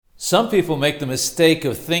Some people make the mistake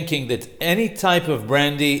of thinking that any type of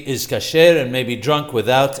brandy is kasher and may be drunk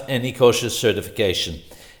without any kosher certification.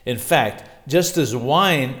 In fact, just as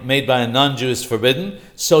wine made by a non-Jew is forbidden,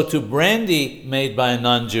 so too brandy made by a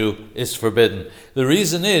non-Jew is forbidden. The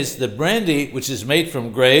reason is that brandy, which is made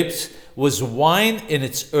from grapes, was wine in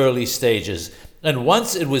its early stages. And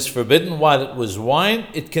once it was forbidden while it was wine,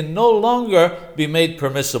 it can no longer be made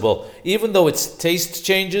permissible. Even though its taste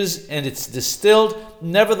changes and it's distilled,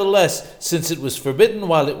 nevertheless, since it was forbidden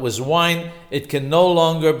while it was wine, it can no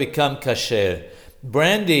longer become kasher.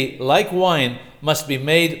 Brandy, like wine, must be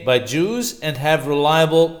made by Jews and have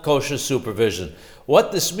reliable kosher supervision.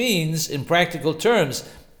 What this means in practical terms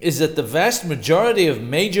is that the vast majority of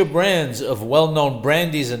major brands of well-known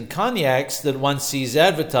brandies and cognacs that one sees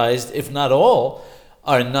advertised, if not all,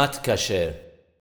 are not kasher.